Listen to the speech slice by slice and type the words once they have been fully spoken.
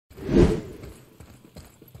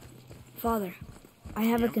Father, I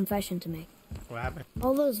have a confession to make. What happened?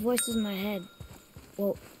 All those voices in my head,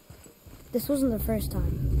 well, this wasn't the first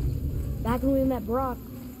time. Back when we met Brock,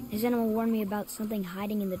 his animal warned me about something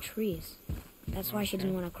hiding in the trees. That's why she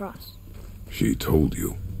didn't want to cross. She told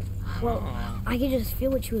you? Well, I could just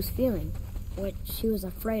feel what she was feeling, what she was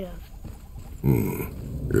afraid of.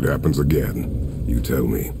 It happens again. You tell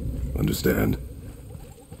me. Understand?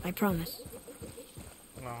 I promise.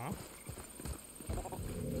 Aw.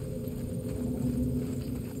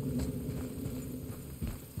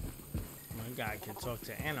 My guy can talk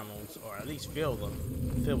to animals, or at least feel them,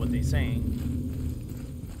 feel what they're saying.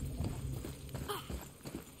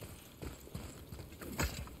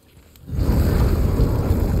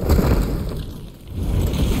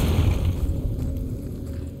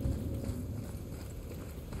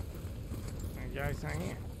 Guys, not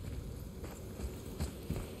here.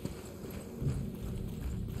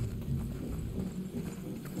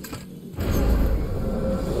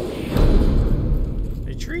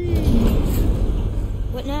 The tree.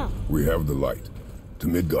 What now? We have the light. To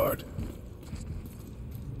Midgard.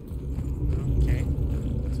 Okay.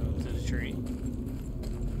 So to the tree.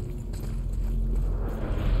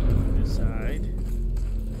 This side.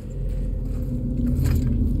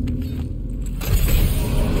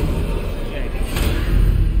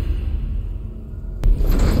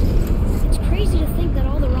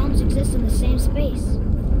 Exist in the same space,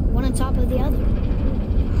 one on top of the other.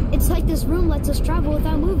 It's like this room lets us travel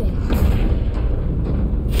without moving.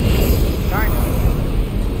 Darn.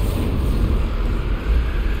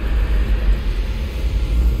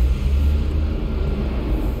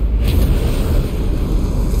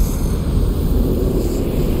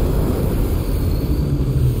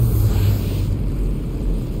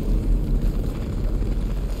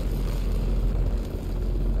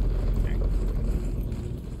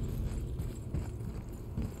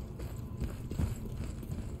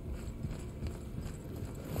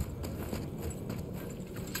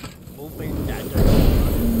 Open that door.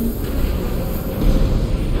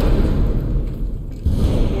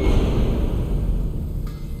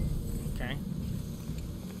 Okay.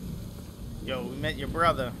 Yo, we met your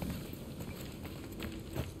brother.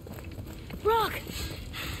 Brock!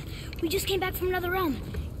 We just came back from another realm.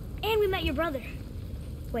 And we met your brother.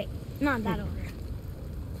 Wait, not in that order.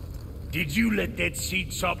 Did you let that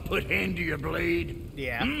seed sop put hand to your blade?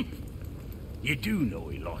 Yeah. You do know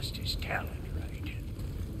he lost his talent, right?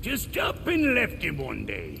 Just up and left him one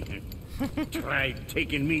day. Tried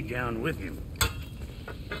taking me down with him.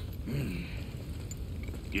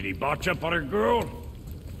 Did he botch up on her girl?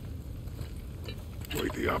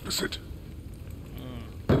 Quite the opposite.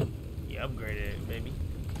 You upgraded it, baby.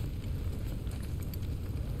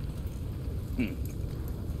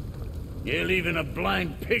 Yeah, leaving a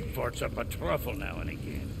blind pig farts up a truffle now and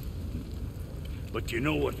again. But you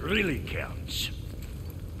know what really counts?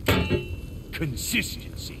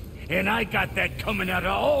 Consistency. And I got that coming out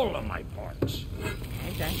of all of my parts.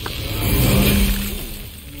 Okay.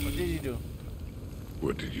 What did you do?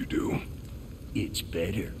 What did you do? It's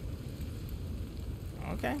better.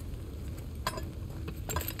 Okay.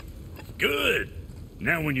 Good.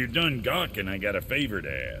 Now when you're done gawking, I got a favor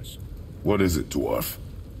to ask. What is it, dwarf?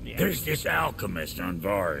 Yeah. There's this alchemist on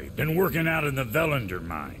Vari. Been working out in the Velander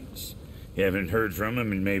mines. Haven't heard from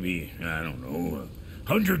him in maybe, I don't know,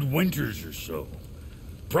 100 winters or so.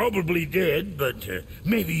 Probably dead, but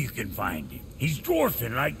maybe you can find him. He's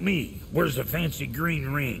dwarfing like me. Wears a fancy green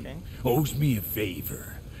ring. Okay. Owes me a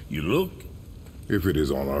favor. You look? If it is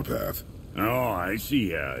on our path. Oh, I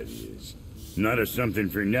see how it is. Not a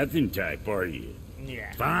something-for-nothing type, are you?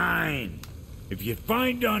 Yeah. Fine. If you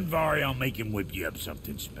find Donvari, I'll make him whip you up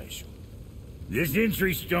something special. This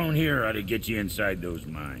entry stone here ought to get you inside those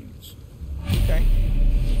mines. Okay.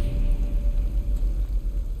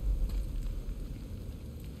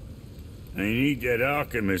 I need that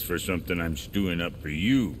alchemist for something I'm stewing up for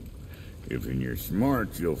you. If in your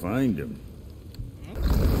smarts, you'll find him.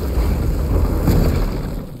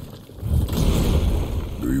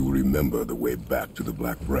 Do you remember the way back to the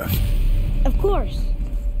Black Breath? Of course.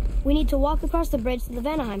 We need to walk across the bridge to the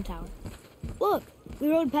Vanaheim Tower. Look, we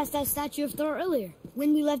rode past that statue of Thor earlier,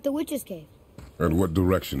 when we left the Witch's Cave. And what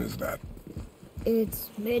direction is that?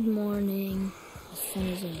 It's mid-morning. The sun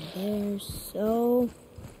is over there, so...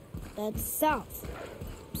 that's south.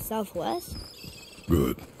 Southwest?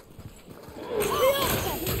 Good.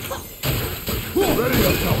 Ready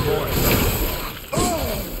up, cowboy!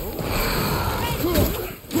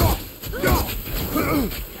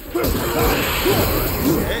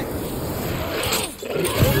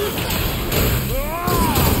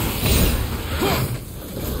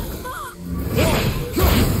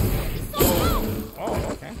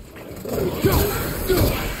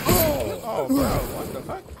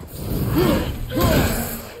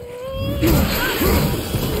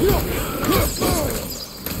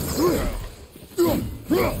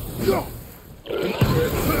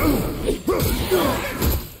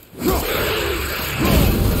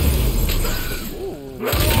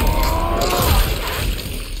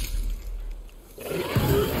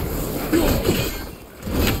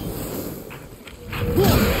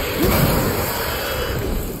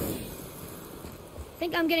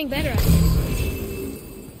 think I'm getting better at this.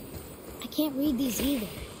 I can't read these either,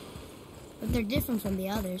 but they're different from the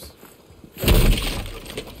others.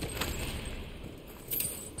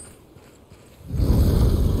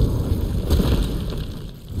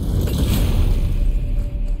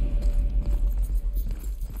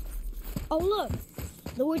 Oh look,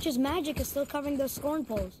 the witch's magic is still covering those scorn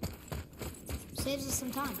poles. Saves us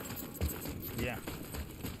some time. Yeah.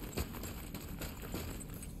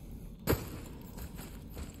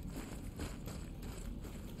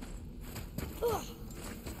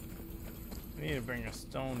 We need to bring a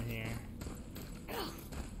stone here.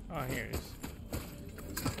 Oh, here it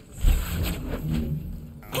is.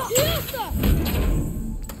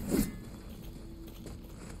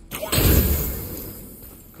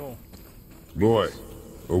 Cool. Boy,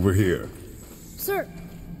 over here. Sir.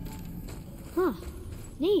 Huh.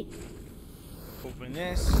 Neat. Open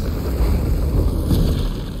this.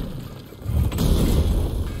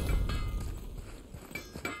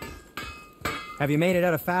 Have you made it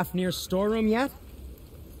out of Fafnir's storeroom yet?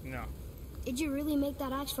 No. Did you really make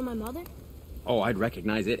that axe for my mother? Oh, I'd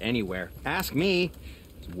recognize it anywhere. Ask me.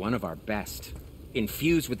 It's one of our best.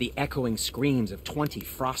 Infused with the echoing screams of 20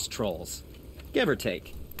 frost trolls. Give or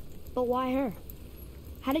take. But why her?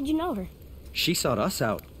 How did you know her? She sought us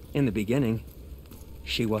out in the beginning.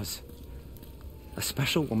 She was a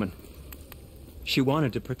special woman. She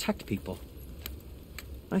wanted to protect people.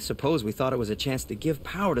 I suppose we thought it was a chance to give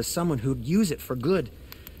power to someone who'd use it for good.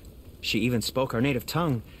 She even spoke our native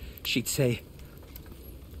tongue. She'd say,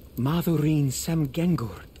 Madurin sem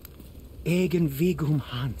Gengur, egen vigum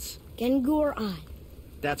Hans. Gengur ein.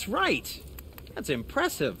 That's right. That's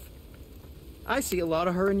impressive. I see a lot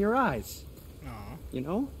of her in your eyes. Aw. You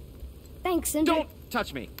know? Thanks, Cinder. Don't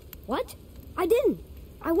touch me. What? I didn't.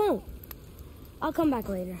 I won't. I'll come back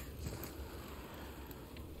later.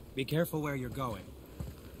 Be careful where you're going.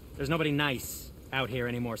 There's nobody nice out here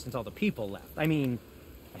anymore since all the people left. I mean,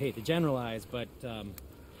 I hate to generalize, but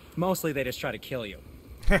mostly they just try to kill you.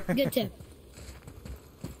 Good tip.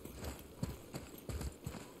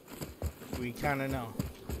 We kind of know.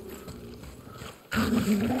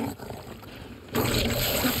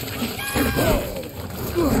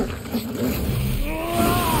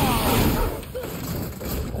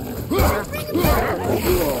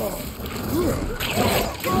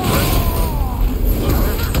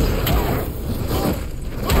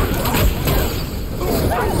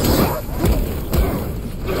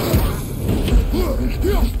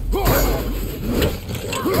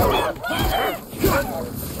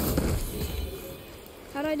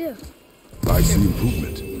 How'd I do? I see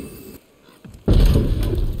improvement.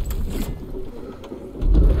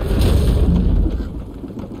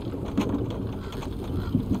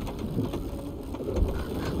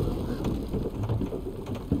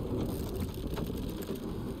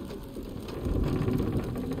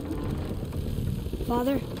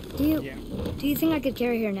 Father, do you think I could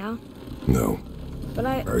carry her now? No. But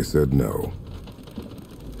I said no.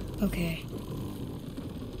 Okay.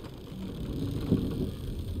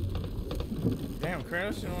 Damn,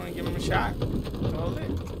 Kratos, you don't want to give him a shot? Hold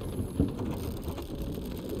it.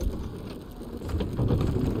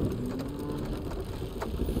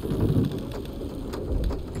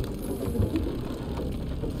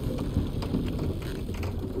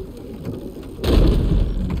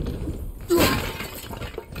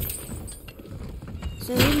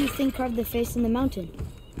 So who do you think carved the face in the mountain?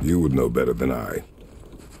 You would know better than I.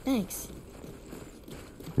 Thanks.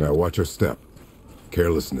 Now watch your step.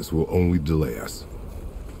 Carelessness will only delay us.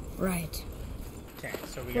 Right. Okay,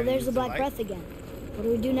 so we So gotta there's use the black light. breath again. What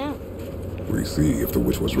do we do now? We see if the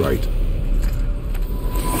witch was right.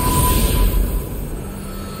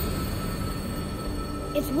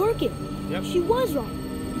 It's working. Yep. She was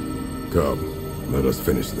right. Come, let us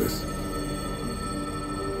finish this.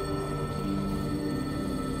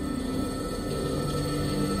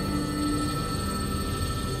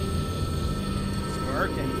 It's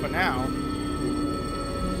working for now.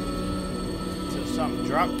 Until something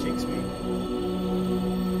drop kicks me.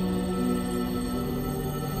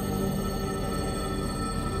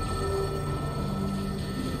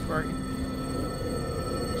 It's working.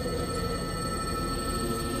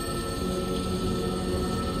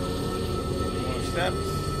 More steps.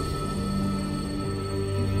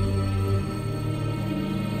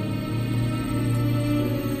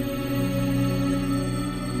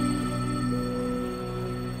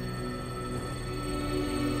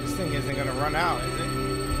 isn't gonna run out, is it?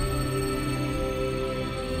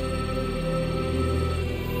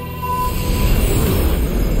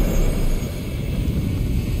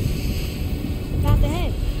 Path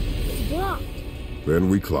ahead. It's blocked. Then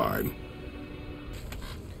we climb.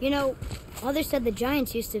 You know, Mother said the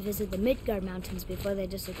giants used to visit the Midgard Mountains before they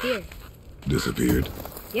disappeared. Disappeared.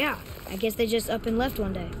 Yeah, I guess they just up and left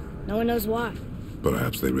one day. No one knows why.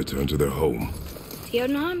 Perhaps they returned to their home.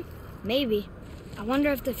 Jotunheim? Maybe. I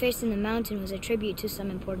wonder if the face in the mountain was a tribute to some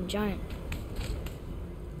important giant.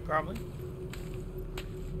 Probably.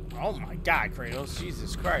 Oh my God, Kratos.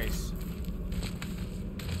 Jesus Christ.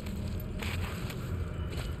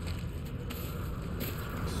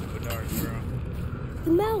 Super dark, bro.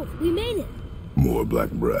 The mouth! We made it! More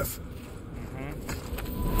black breath.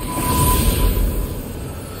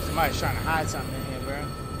 Somebody's trying to hide something in here, bro.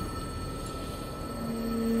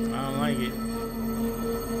 I don't like it.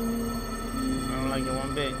 I don't like it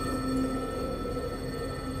one bit.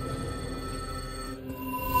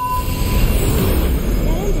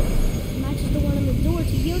 That entrance matches the one on the door to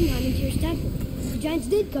Jotunheim and Tyr's temple. The giants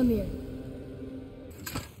did come here.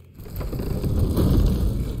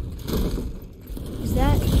 Is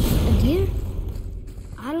that a deer?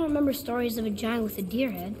 I don't remember stories of a giant with a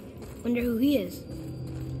deer head. Wonder who he is.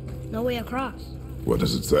 No way across. What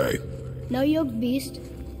does it say? No yoked beast,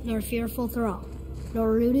 nor fearful thrall,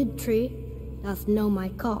 nor rooted tree doth know my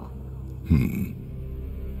call.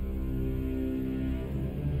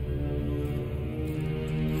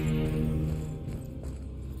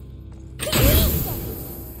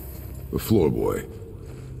 The floor boy.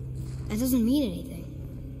 That doesn't mean anything.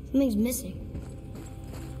 Something's missing.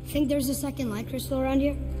 Think there's a second light crystal around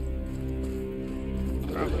here?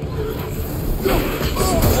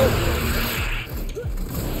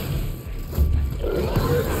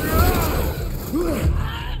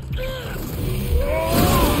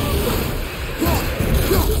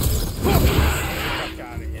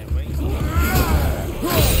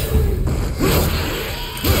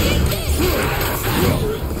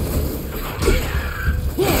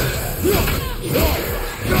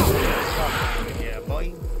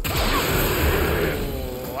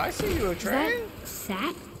 Is that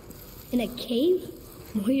sat? In a cave?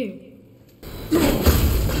 Weird.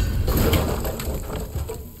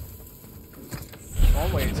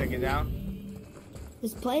 One way to take it down.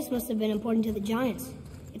 This place must have been important to the giants.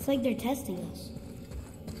 It's like they're testing us.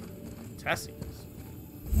 Testing us?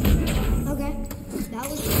 Okay, that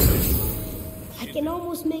was it. I can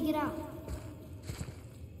almost make it out.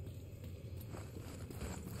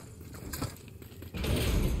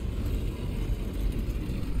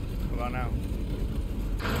 What about now?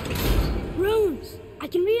 Runes! I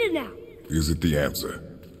can read it now. Is it the answer?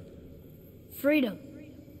 Freedom.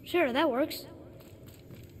 Sure, that works.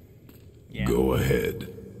 Yeah. Go ahead.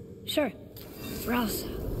 Sure. Rouse.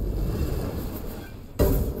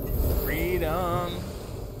 Freedom.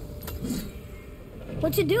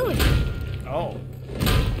 What you doing? Oh.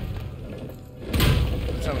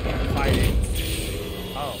 So we're gonna fight it.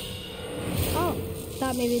 Oh. Oh,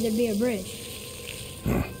 thought maybe there'd be a bridge.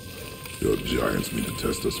 Your giants mean to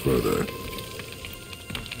test us further.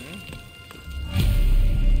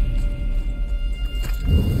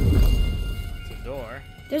 It's a door.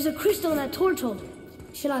 There's a crystal in that torch holder.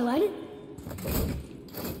 Should I light it?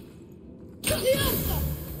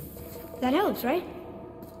 That helps, right?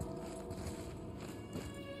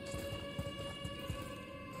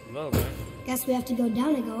 A little bit. Guess we have to go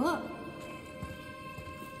down and go up.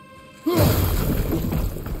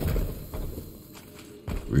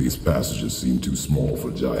 These passages seem too small for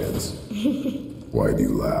giants. Why do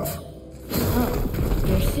you laugh? Oh,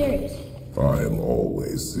 you're serious. I am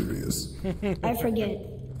always serious. I forget.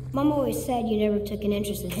 Mom always said you never took an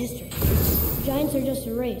interest in history. Giants are just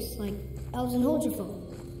a race, like elves and Holgerfolk.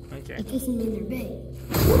 Okay. It doesn't mean they're big.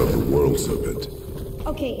 What of the world serpent?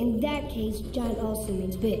 Okay, in that case, giant also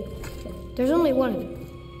means big. There's only one of them.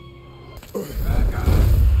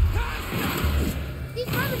 These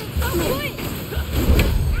revenants don't quit!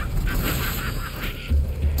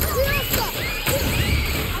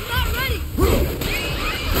 I'm not ready!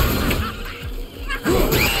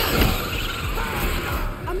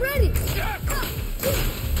 I'm ready!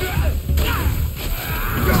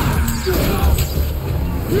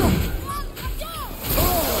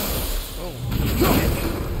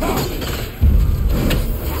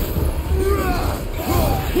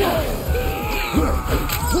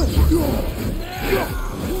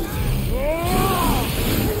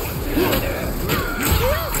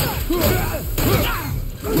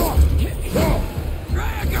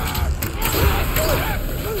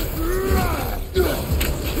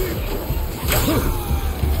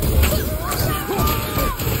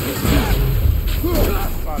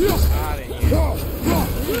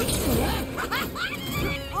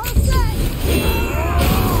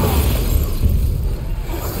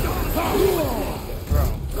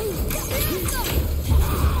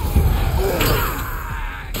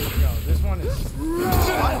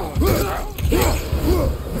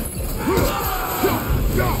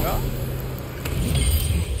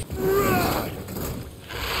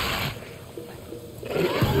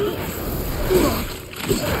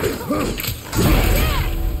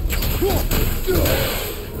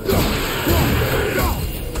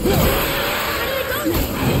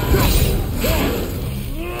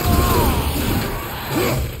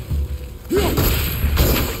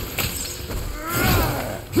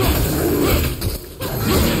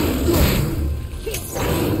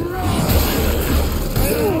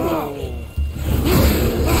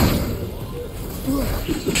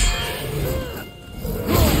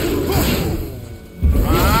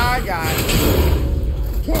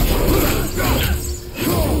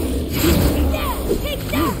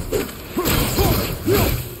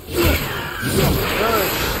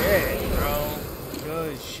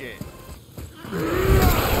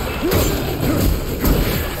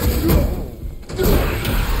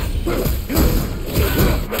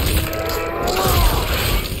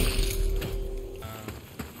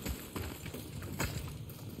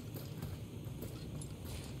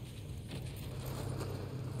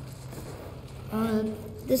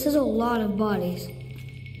 this is a lot of bodies.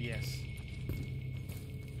 Yes.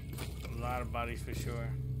 A lot of bodies for sure.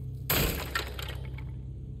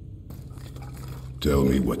 Tell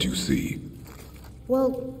me what you see.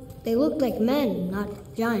 Well, they look like men, not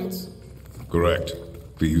giants. Correct.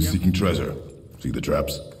 Thieves seeking treasure. See the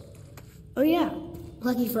traps? Oh yeah,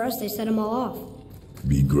 lucky for us they set them all off.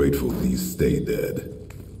 Be grateful these stay dead.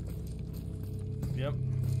 Yep.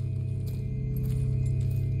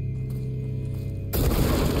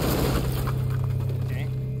 Okay.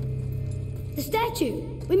 The statue!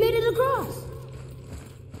 We made it across!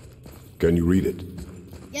 Can you read it?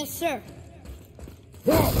 Yes, sir.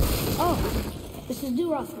 Oh, this is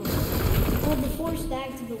Duroth's one of the 4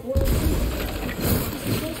 stags of the world.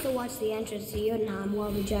 He's supposed to watch the entrance to Jotunheim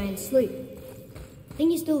while the giants sleep. Think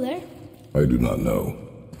he's still there? I do not know.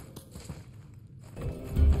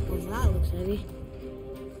 Well, that looks heavy.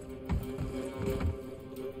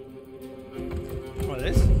 What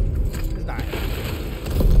is this? It's not.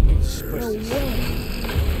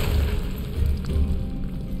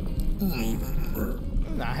 No way.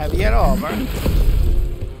 Not heavy at all, bro.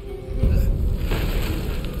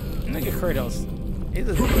 Look at Kratos. He's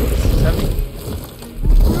a heavy.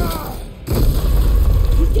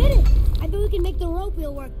 We did it! I bet we can make the rope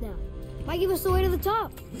wheel work now. Might give us the way to the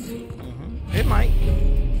top. It might.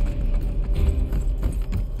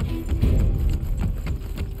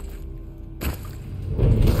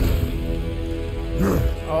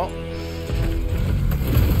 Oh.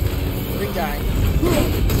 Big guy.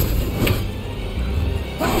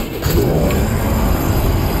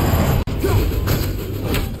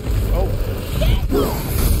 Oh.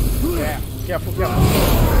 Yeah. Careful, careful.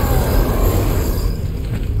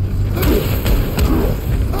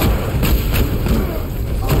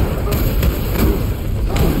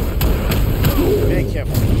 Very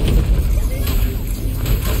careful.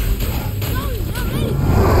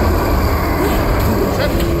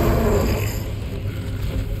 Shut it.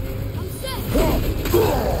 I'm set.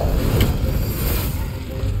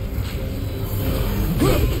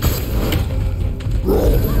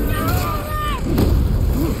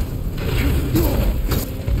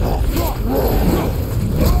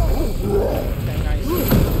 Okay, nice.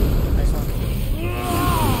 Nice one.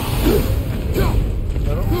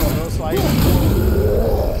 Little slice.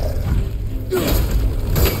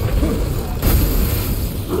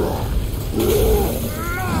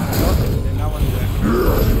 Did not want to do that.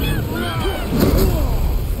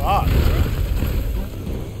 Fuck.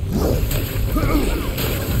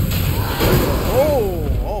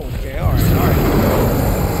 Oh, okay, alright.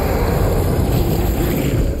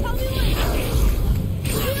 Tell me when.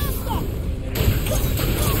 We don't stop.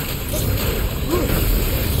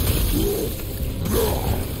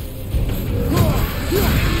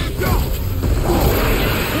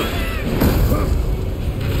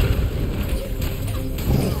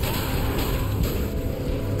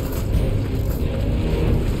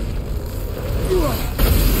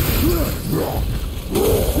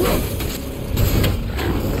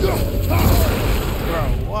 Bro,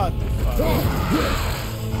 what the fuck?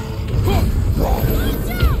 Watch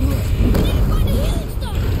out! We need to find a healing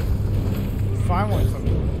stone. Find one for me.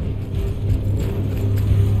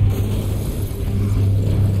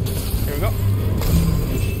 Here we go.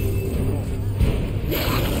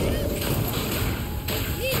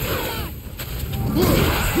 Need to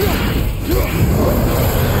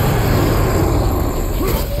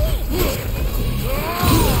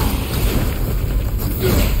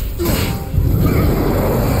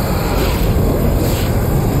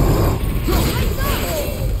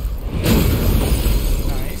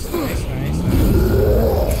Nice, nice, nice.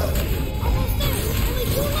 almost there. Only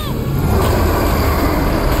 2 left.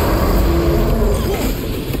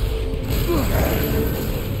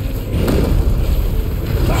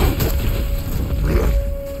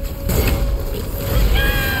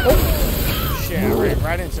 Shit, I ran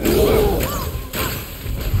right into that.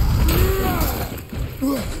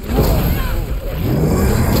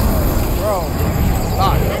 Bro,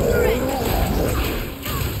 God.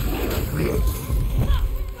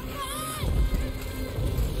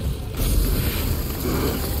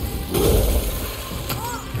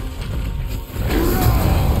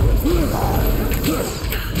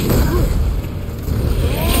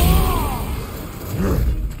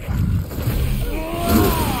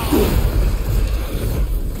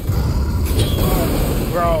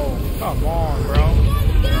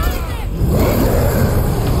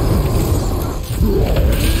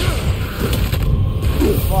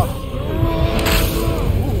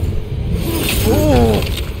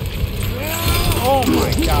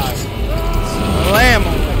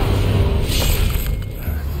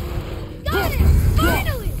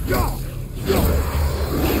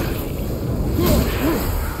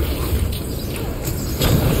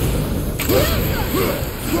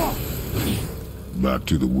 Back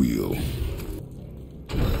to the wheel.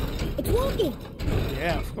 It's working.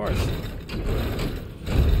 Yeah, of course.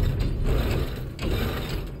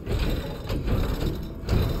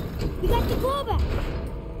 We got the clawback.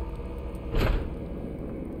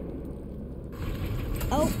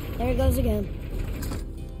 Oh, there it goes again.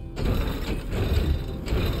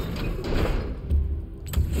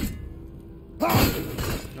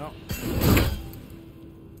 No.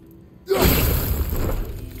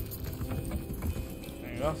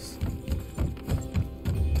 There he goes.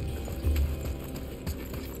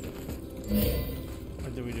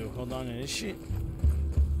 What do we do? Hold on to this shit?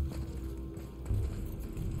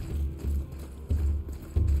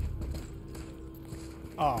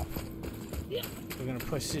 Oh. We're gonna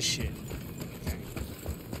push this shit. Okay.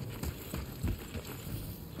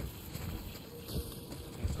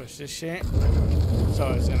 Push this shit.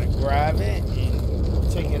 So it's gonna grab it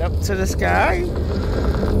and take it up to the sky.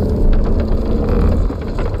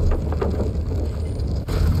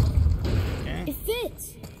 Okay. It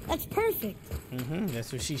fits. That's perfect.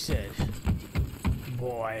 That's what she said.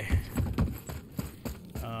 Boy.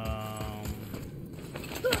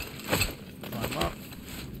 Climb up.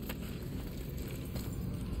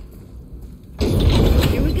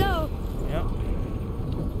 Here we go. Yep.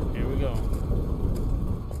 Here we go.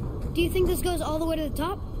 Do you think this goes all the way to the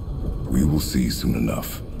top? We will see soon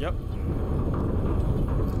enough. Yep.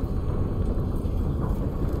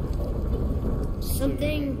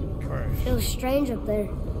 Something Correct. feels strange up there.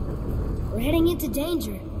 We're heading into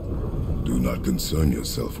danger. Do not concern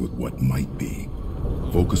yourself with what might be.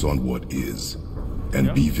 Focus on what is. And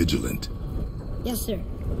Yep. be vigilant. Yes, sir.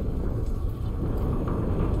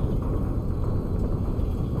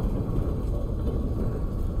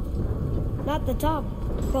 Not the top,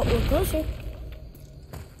 but we're closer.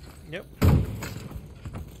 Yep.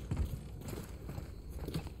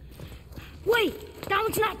 Wait, that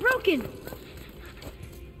one's not broken.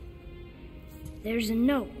 There's a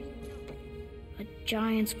note. A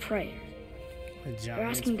giant's prayer. They're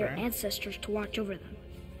asking their ancestors to watch over them,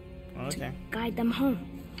 Okay. guide them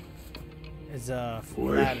home. It's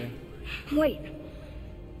Latin. Wait.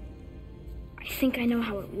 I think I know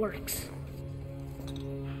how it works.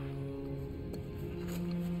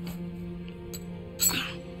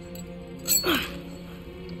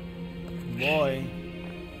 Boy.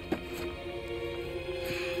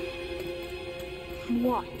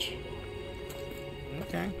 Watch.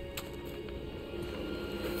 Okay.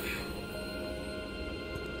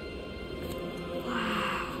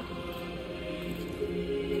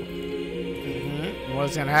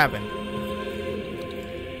 What's gonna happen?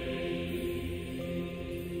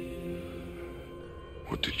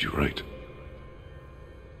 What did you write?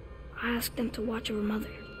 I asked them to watch over Mother.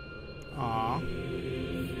 Aw.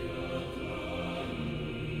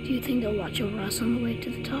 Do you think they'll watch over us on the way to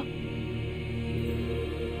the top?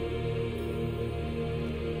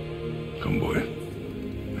 Come, boy.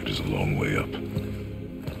 It is a long way up.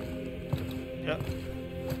 Yep.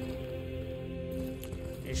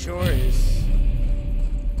 It sure is.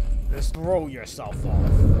 Just throw yourself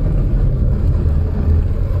off.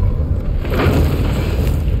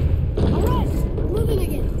 Alright, moving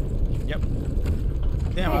again. Yep.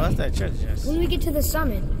 Damn, I left that church just. When we get to the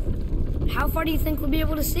summit, how far do you think we'll be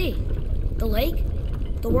able to see? The lake?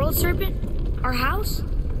 The world serpent? Our house?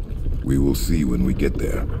 We will see when we get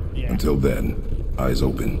there. Yeah. Until then, eyes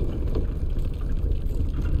open.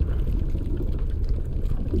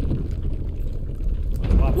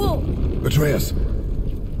 Whoa! Atreus!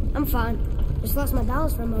 I'm fine. Just lost my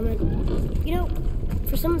balance for a moment. You know,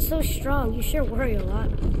 for someone so strong, you sure worry a lot.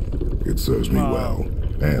 It serves me well,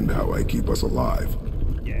 and how I keep us alive.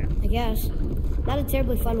 Yeah. I guess. Not a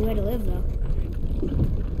terribly fun way to live, though.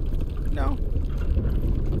 No.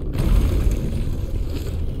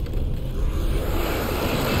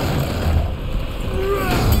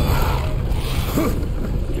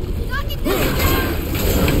 Knock it down!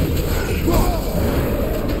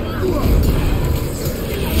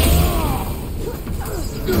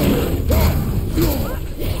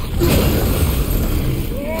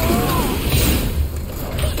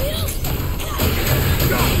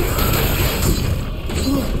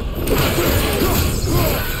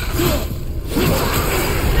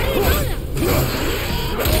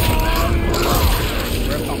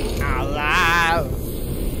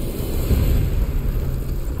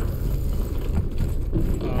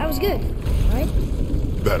 That was good, right?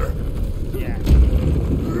 Better. Yeah.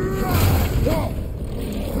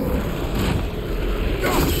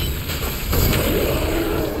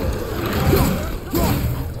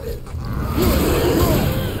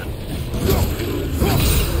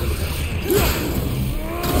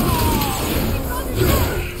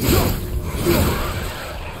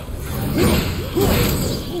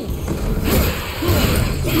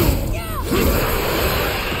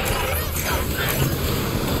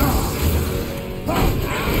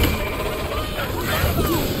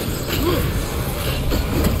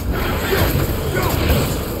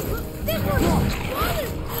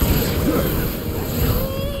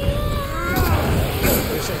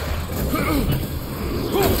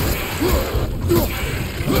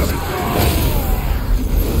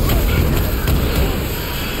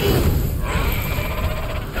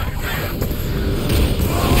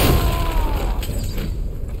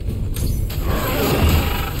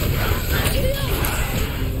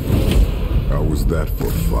 that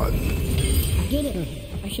for fun. I get it.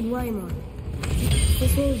 I should worry more. Is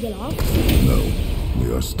this where we get off? No,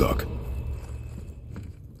 we are stuck.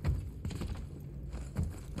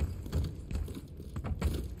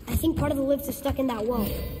 I think part of the lift is stuck in that wall.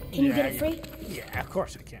 Can you get it free? Yeah, of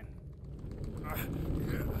course I can.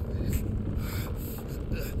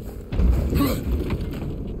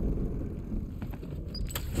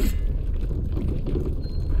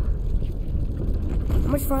 How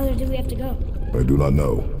much farther do we have to go? I do not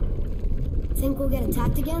know. Think we'll get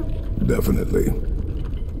attacked again? Definitely.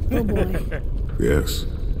 Oh boy. Yes.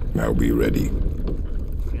 Now be ready.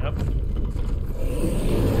 Yep.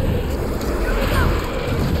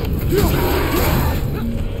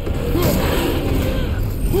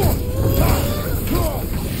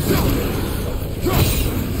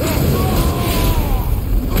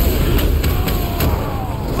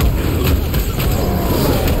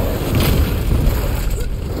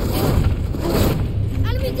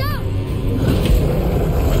 Enemy down!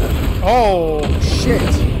 Oh, shit.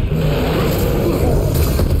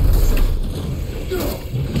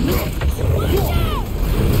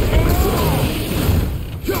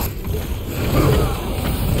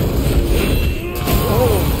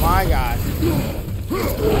 Oh my god.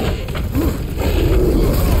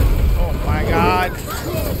 Oh my god.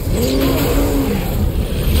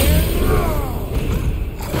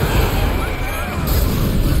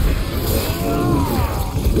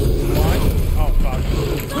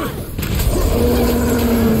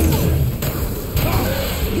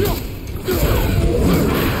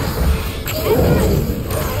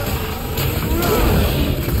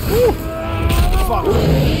 Oh fuck. Fuck.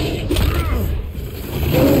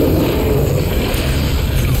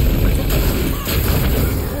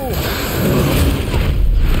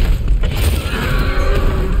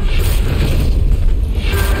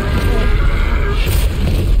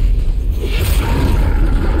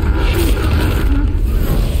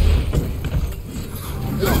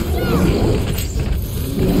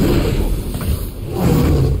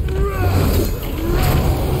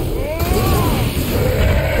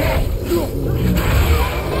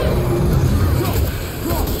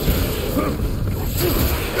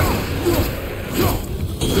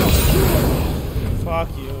 Fuck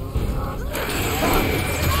you.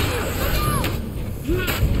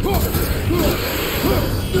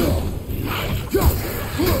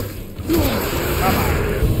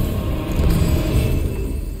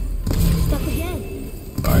 Stuck again.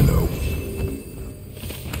 I know.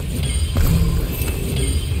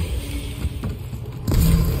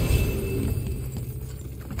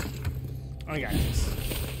 I got this.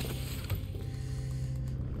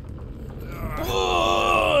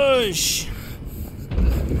 Push!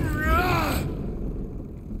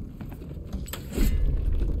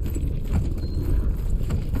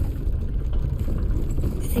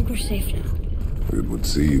 I think we're safe now. It would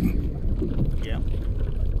seem. Yeah.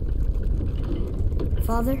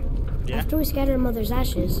 Father? Yeah? After we scatter Mother's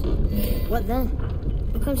ashes, what then?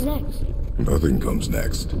 What comes next? Nothing comes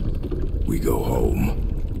next. We go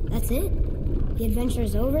home. That's it? The adventure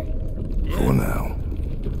is over? For now.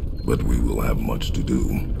 But we will have much to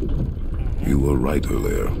do. You were right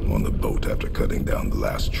earlier on the boat after cutting down the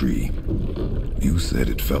last tree. You said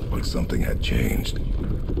it felt like something had changed.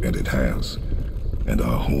 And it has. And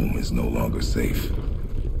our home is no longer safe.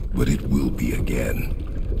 But it will be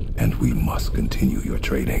again. And we must continue your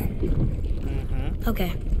training.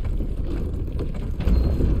 Okay.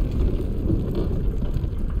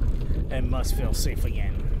 It must feel safe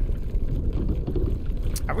again.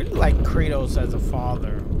 I really like Kratos as a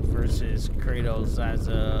father versus Kratos as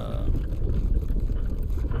a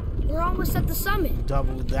We're almost at the summit.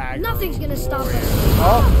 double dagger. Nothing's gonna stop us.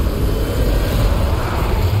 Oh,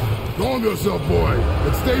 Calm yourself, boy,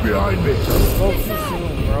 and stay behind me. spoke too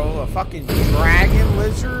soon, bro. A fucking dragon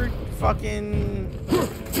lizard, fucking.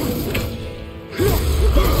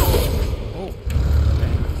 Oh.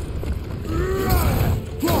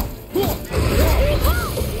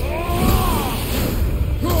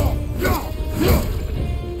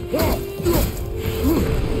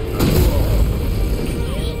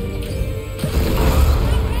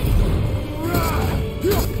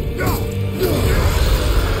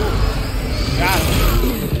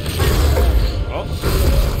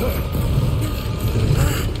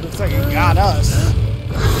 Like it got us,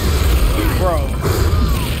 bro.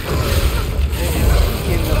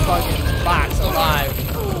 In the fucking box alive.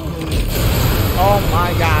 Oh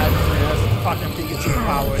my god, that's fucking Pikachu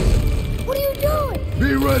powers. What are you doing?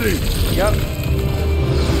 Be ready. Yep.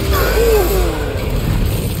 Ooh.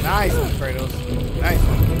 Nice, Kratos. Nice.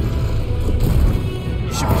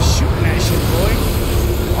 You should be shooting that shit, boy.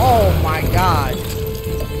 Oh my god.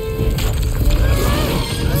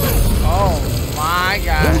 my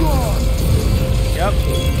god. Yep.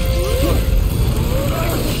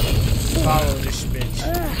 Follow this bitch.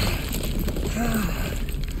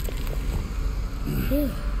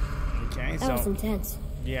 Okay, That was intense.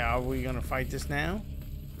 yeah, are we gonna fight this now?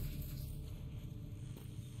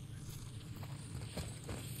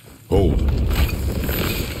 Hold.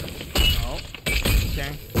 Oh.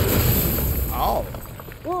 Okay. Oh.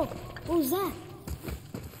 Whoa, what was that?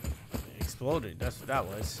 It exploded. That's what that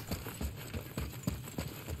was.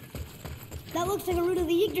 That looks like a root of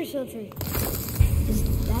the Yggdrasil tree. Is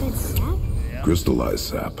that its sap? Yep. Crystallized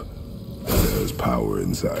sap. There's power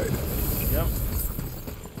inside. Yep.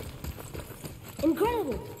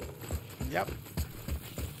 Incredible. Yep.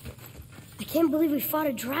 I can't believe we fought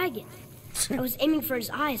a dragon. I was aiming for his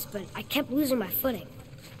eyes, but I kept losing my footing.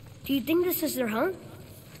 Do you think this is their home?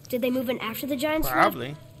 Did they move in after the giants Probably.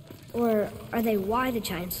 left? Or are they why the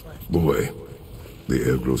giants left? Boy, the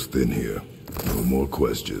air grows thin here. No more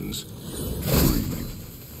questions. Breathe.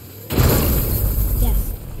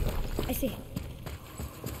 Yes, I see.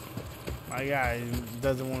 My guy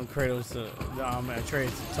doesn't want Kratos to,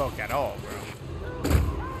 Atreus to talk at all, bro.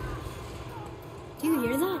 Do you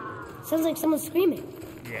hear that? Sounds like someone screaming.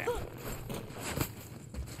 Yeah.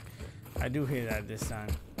 I do hear that this time.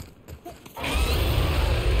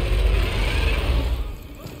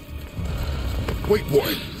 Wait,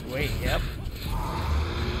 boy. Wait, yep.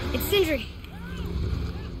 It's Sindri.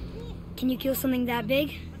 Can you kill something that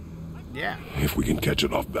big? Yeah. If we can catch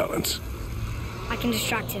it off balance. I can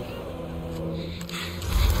distract him.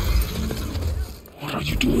 What are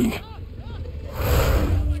you doing?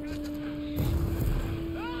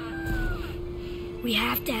 We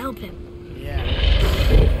have to help him. Yeah.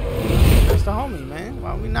 That's the homie, man.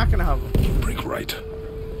 Why are we not gonna help him? Break right.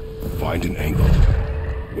 Find an angle.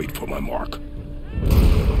 Wait for my mark.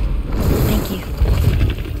 Thank you.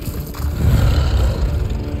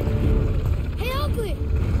 Hey, Ugly!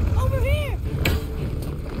 Over here!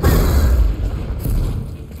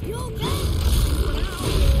 You okay?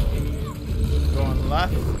 Going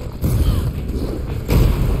left.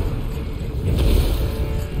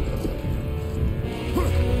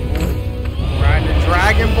 Ride the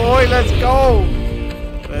dragon, boy. Let's go.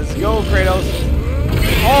 Let's go, Kratos.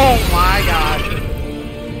 Oh my god.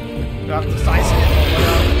 You have to slice it or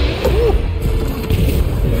whatever. Woo.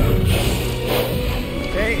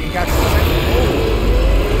 Okay, you got some.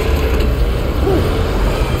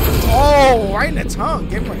 Oh, right in the tongue.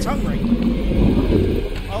 Give him a tongue ring.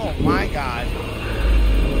 Oh my god.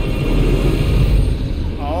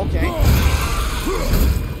 Oh, okay.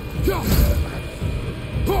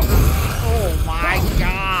 Oh my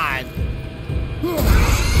god.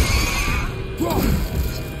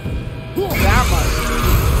 That must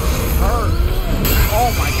hurt. Oh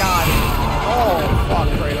my god. Oh fuck,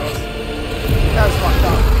 Kratos. That was fucked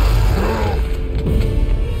up.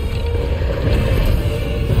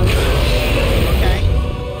 Okay.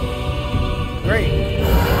 Great.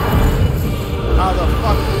 How the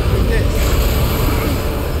fuck do we do this?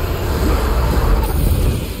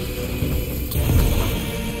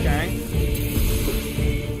 Okay.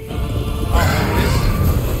 Oh, this.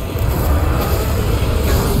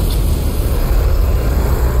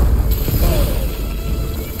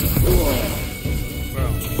 Bro.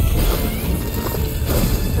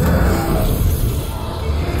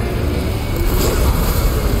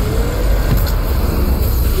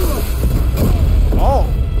 Oh,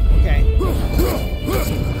 okay.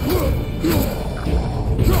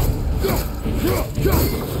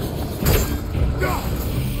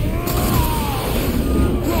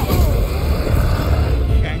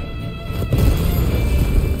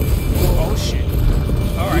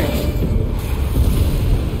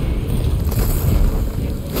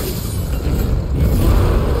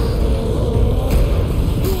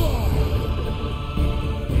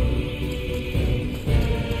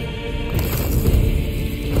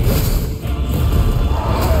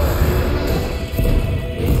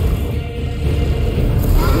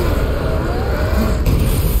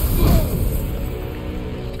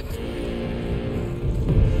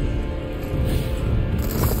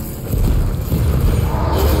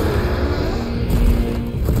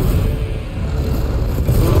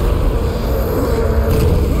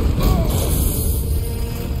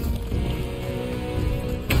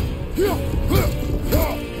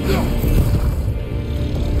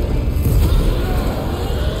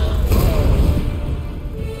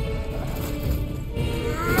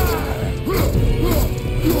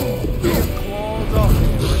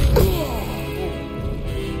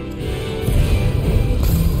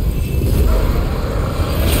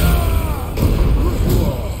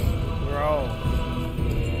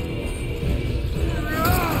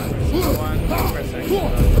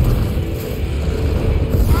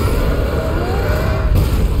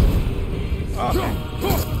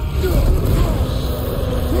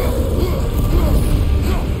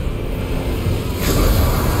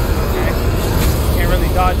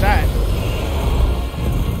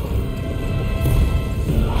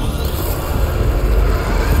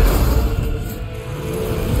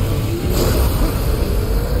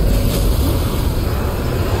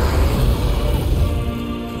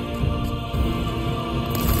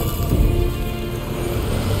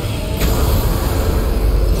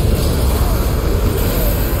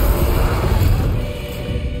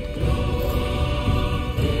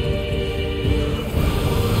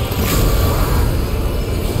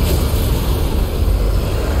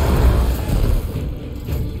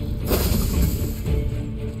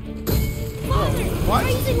 What?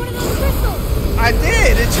 Try using one of those crystals. I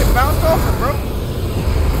did. It just bounced off it, bro.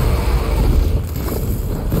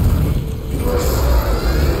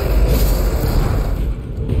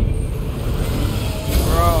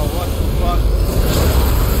 Bro, what the fuck?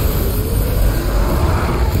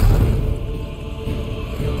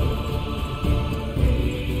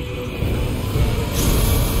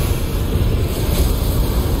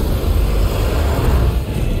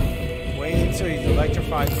 Wait until he's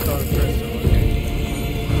electrified to throw the crystal.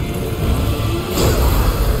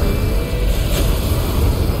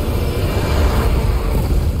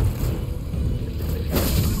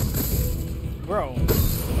 Bro.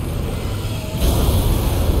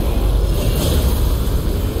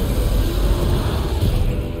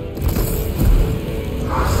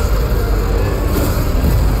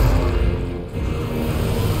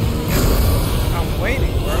 I'm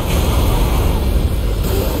waiting, bro.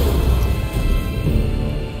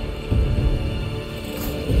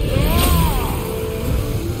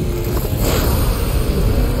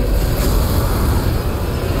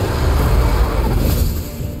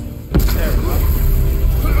 There we go.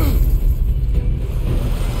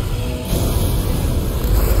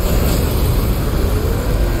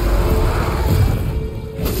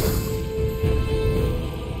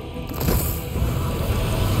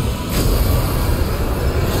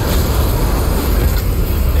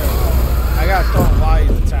 I gotta throw him while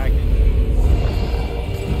he's attacking.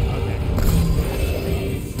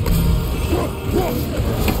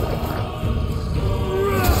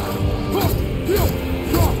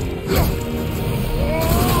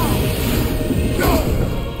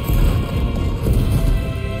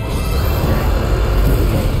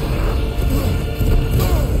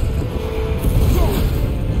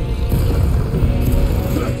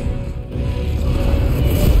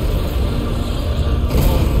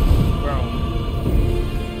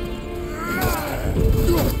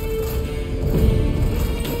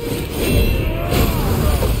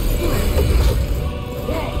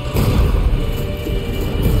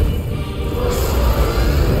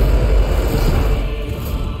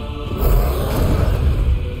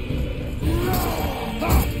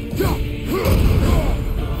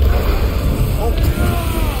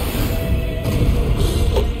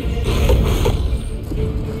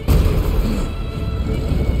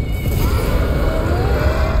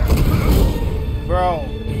 Bro.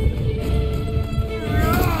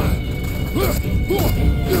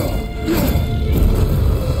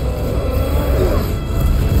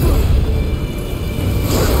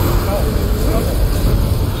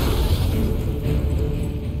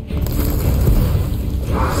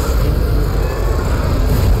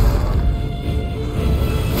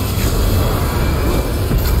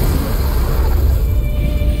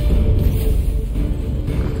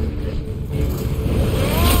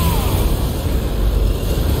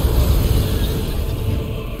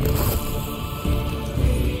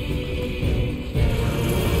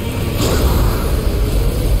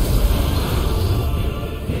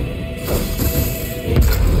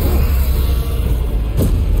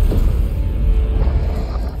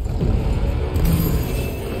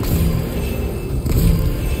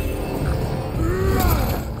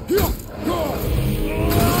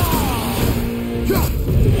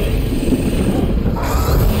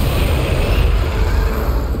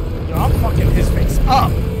 Yo, I'm fucking his face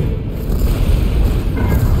up.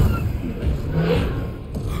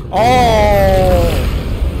 Oh.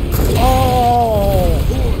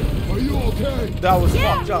 Are you okay? That was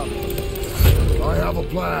fucked up. I have a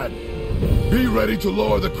plan. Be ready to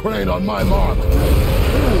lower the crane on my mark. I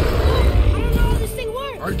don't know how this thing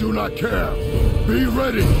works. I do not care. Be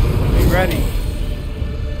ready. Be ready.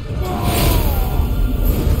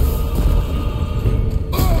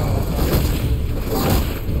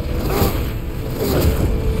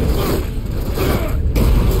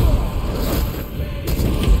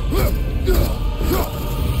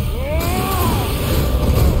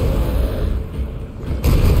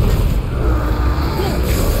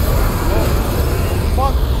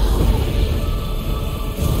 Fuck.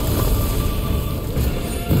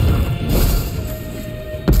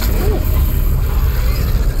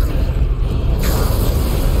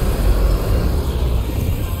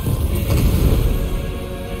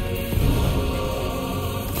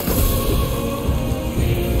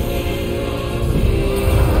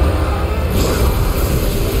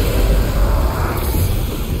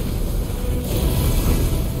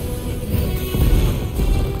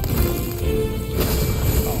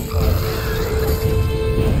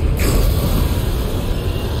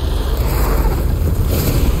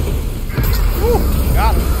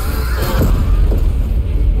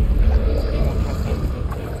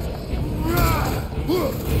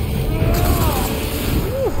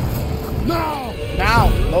 Now,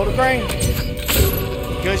 load the brain.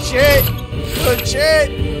 Good shit. Good shit.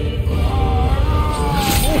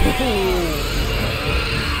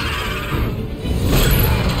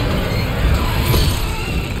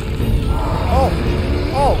 Oh.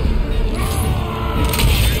 Oh.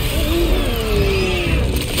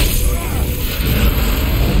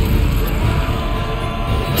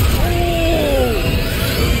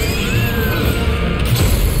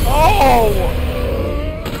 Oh.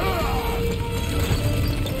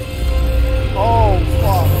 Oh,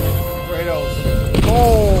 fuck. Kratos.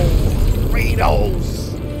 Oh, Kratos.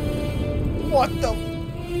 What the?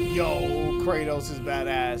 Yo, Kratos is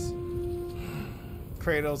badass.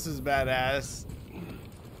 Kratos is badass.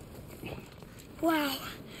 Wow,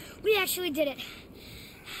 we actually did it.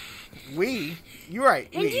 We? You're right.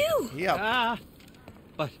 And we. you. Yep.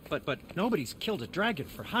 But nobody's killed a dragon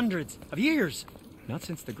for hundreds of years. Not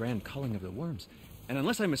since the grand culling of the worms. And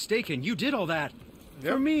unless I'm mistaken, you did all that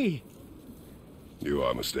for me. You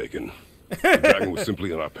are mistaken. The dragon was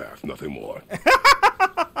simply in our path, nothing more.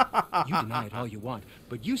 You deny it all you want,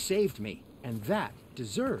 but you saved me, and that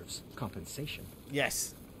deserves compensation.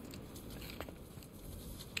 Yes.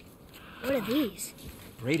 What are these?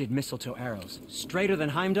 Braided mistletoe arrows, straighter than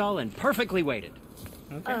Heimdall and perfectly weighted.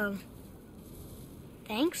 Okay.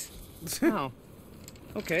 Thanks? Oh.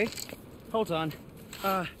 Okay. Hold on.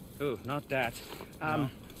 Ooh, not that. Have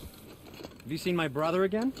you seen my brother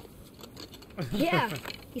again? Yeah,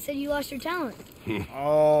 he said you lost your talent.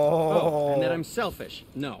 Oh. And that I'm selfish?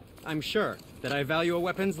 No. I'm sure. That I value a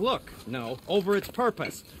weapon's look? No. Over its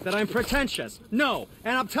purpose? That I'm pretentious? No.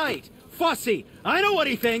 And uptight? Fussy? I know what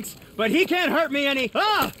he thinks, but he can't hurt me any.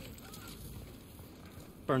 Ah!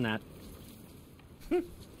 Burn that. I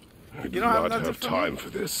do don't have not nothing have for time me? for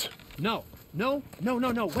this. No. Wait.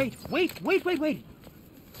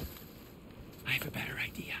 I have a better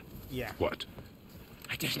idea. Yeah. What?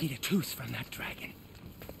 I just need a tooth from that dragon.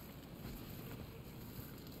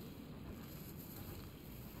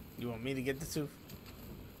 You want me to get the tooth?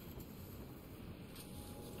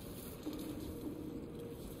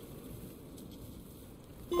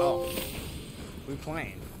 Oh. We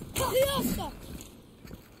playing.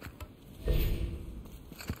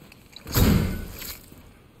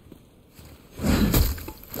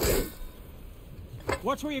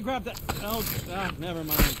 Watch where you grab that. Oh, never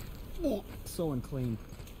mind. Oh, so unclean.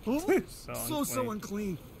 So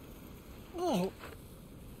unclean. Oh,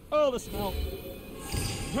 the smell.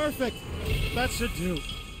 Perfect. That should do.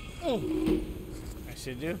 Oh. I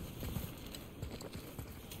should do?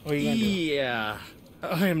 What are you gonna do? Yeah.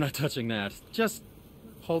 I am not touching that. Just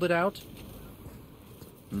hold it out.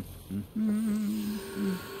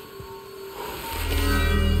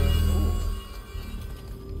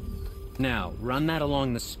 Now, run that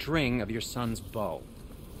along the string of your son's bow.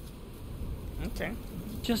 Okay.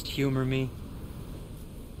 Just humor me.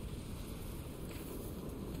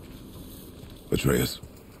 Atreus,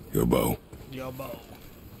 your bow. Your bow.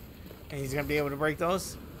 And he's gonna be able to break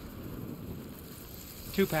those?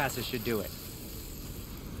 2 passes should do it.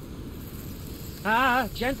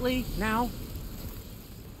 Gently, now.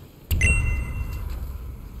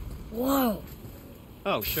 Whoa.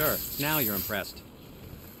 Oh, sure. Now you're impressed.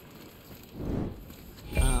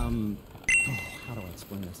 How do I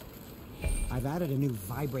explain this? I've added a new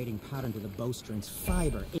vibrating pattern to the bowstring's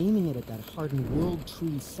fiber. Aiming it at that hardened world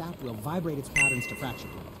tree sap will vibrate its patterns to fracture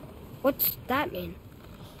point. What's that mean?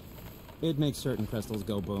 It makes certain crystals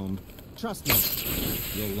go boom. Trust me,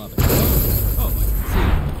 you'll love it. Oh,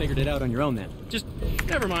 see, figured it out on your own then. Just,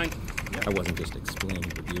 never mind. I wasn't just explaining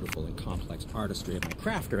the beautiful and complex artistry of my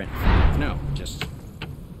craft or anything. No, just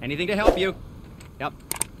anything to help you. Yep.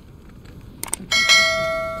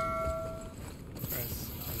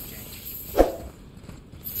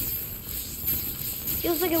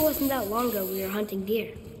 Feels like it wasn't that long ago we were hunting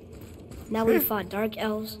deer. Now we fought dark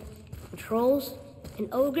elves, trolls,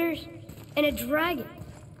 and ogres, and a dragon.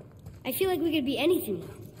 I feel like we could be anything now.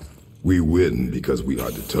 We win because we are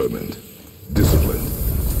determined, disciplined,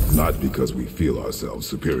 not because we feel ourselves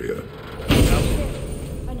superior. I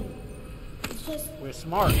know. It's just, We're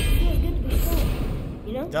smart. it feels good to be strong,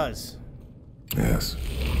 you know? It does. Yes,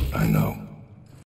 I know.